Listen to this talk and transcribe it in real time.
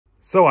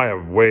So I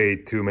have way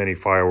too many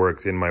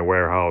fireworks in my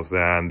warehouse,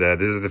 and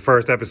this is the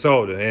first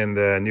episode in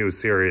the new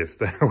series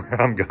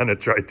where I'm gonna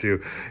try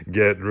to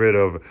get rid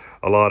of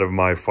a lot of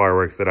my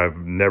fireworks that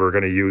I'm never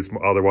gonna use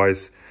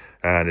otherwise,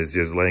 and it's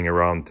just laying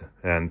around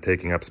and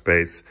taking up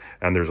space.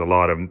 And there's a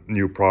lot of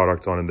new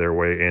products on their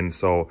way in,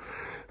 so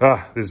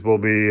this will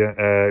be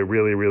a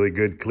really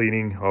good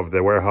cleaning of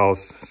the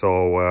warehouse.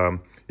 So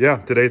yeah,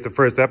 today's the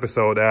first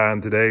episode,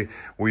 and today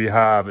we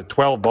have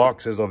 12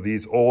 boxes of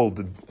these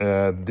old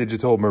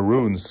digital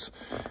maroons,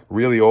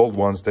 really old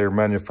ones. They're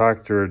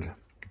manufactured,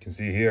 you can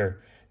see here,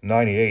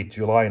 98,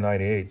 July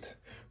 98.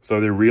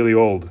 So they're really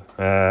old,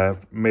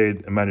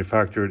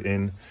 manufactured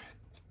in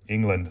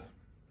England.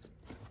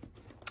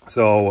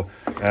 So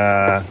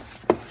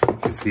you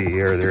can see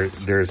here,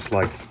 there's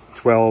like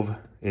 12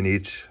 in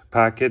each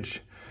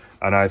package.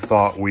 And I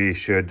thought we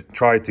should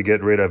try to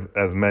get rid of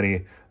as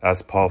many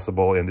as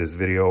possible in this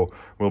video.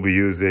 We'll be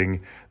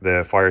using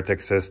the fyrverkeri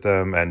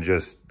system and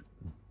just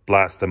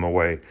blast them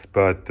away.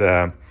 But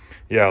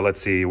yeah,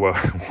 let's see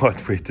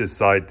what we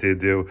decide to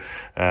do.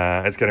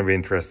 It's gonna be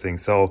interesting.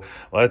 So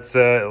let's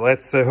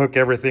hook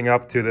everything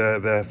up to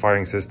the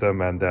firing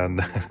system, and then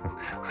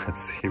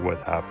let's see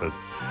what happens.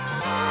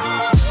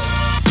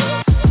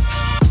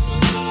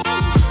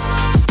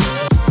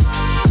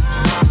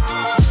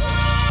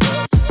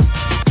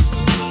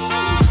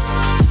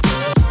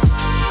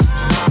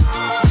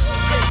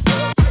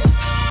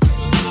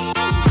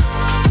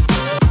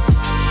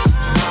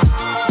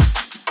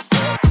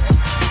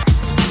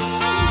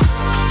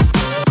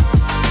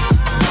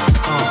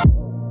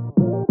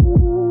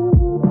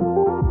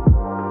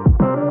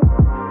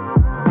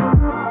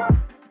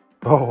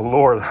 Oh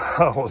Lord,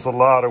 that was a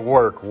lot of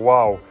work,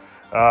 wow.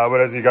 But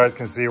as you guys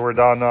can see, we're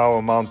done now. I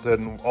mounted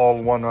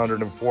all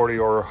 140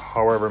 or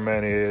however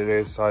many it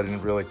is. I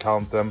didn't really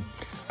count them.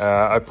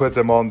 I put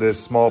them on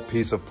this small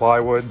piece of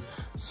plywood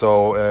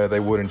so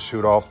they wouldn't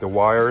shoot off the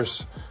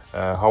wires.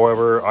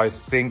 However, I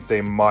think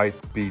they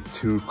might be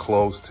too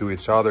close to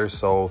each other,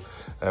 so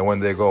when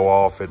they go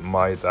off, it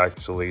might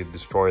actually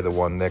destroy the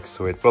one next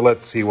to it. But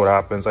let's see what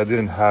happens. I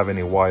didn't have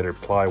any wider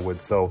plywood,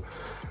 so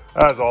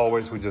as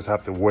always, we just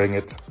have to wing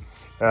it.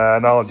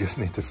 Now I just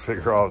need to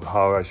figure out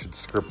how I should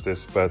script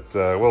this, but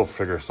we'll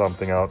figure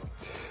something out.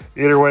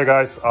 Either way,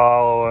 guys,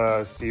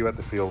 I'll see you at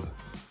the field.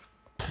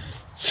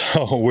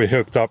 So we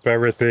hooked up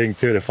everything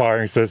to the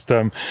firing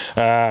system,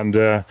 and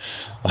I'm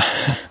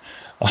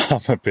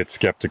a bit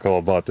skeptical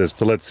about this,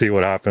 but let's see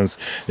what happens.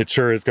 It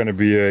sure is going to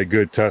be a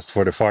good test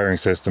for the firing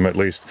system, at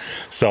least.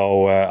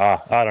 So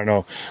I don't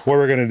know. What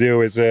we're going to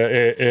do is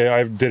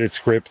I did a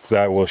script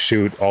that will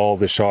shoot all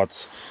the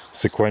shots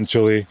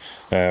sequentially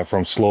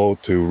from slow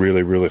to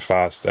really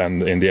fast,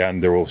 and in the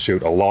end there will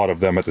shoot a lot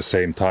of them at the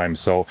same time.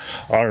 So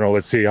I don't know,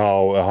 let's see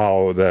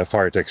how the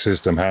fyrverkeri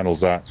system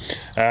handles that.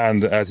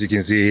 And as you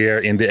can see here,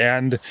 in the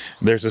end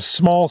there's a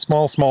small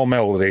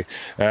melody,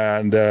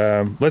 and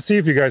let's see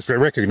if you guys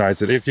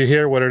recognize it. If you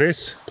hear what it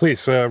is,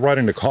 please write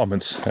in the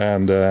comments.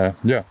 And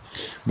yeah,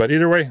 but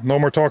either way, no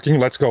more talking,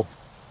 let's go.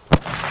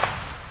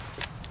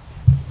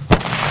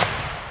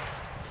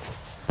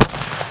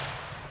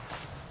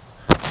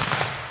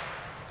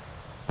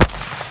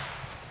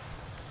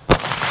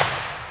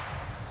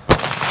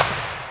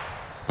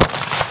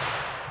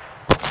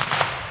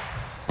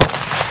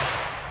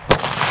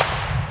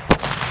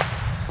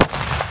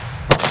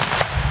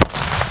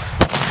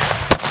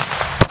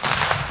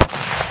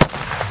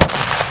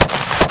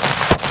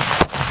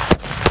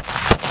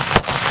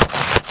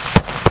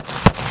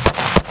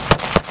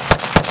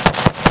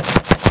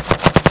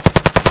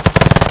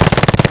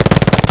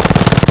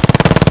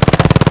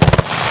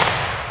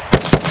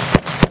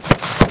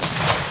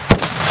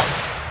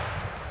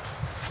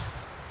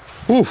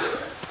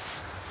 Oof,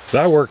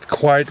 that worked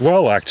quite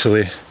well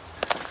actually.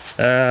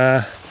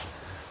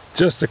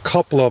 Just a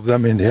couple of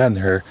them in the end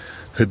here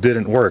who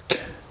didn't work,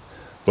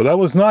 but that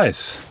was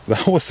nice.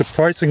 That was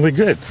surprisingly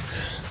good.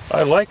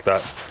 I like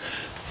that.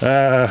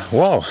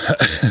 Wow.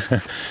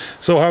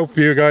 So I hope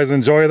you guys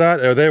enjoy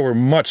that. They were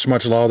much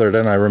louder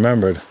than I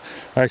remembered.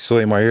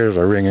 Actually, my ears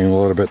are ringing a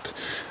little bit.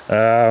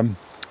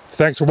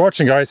 Thanks for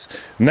watching, guys.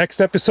 Next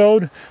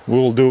episode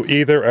we'll do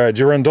either a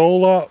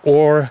girandola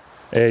or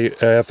a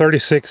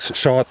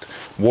 36-shot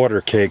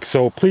water cake.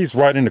 So please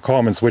write in the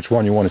comments which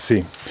one you want to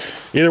see.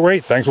 Either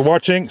way, thanks for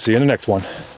watching. See you in the next one.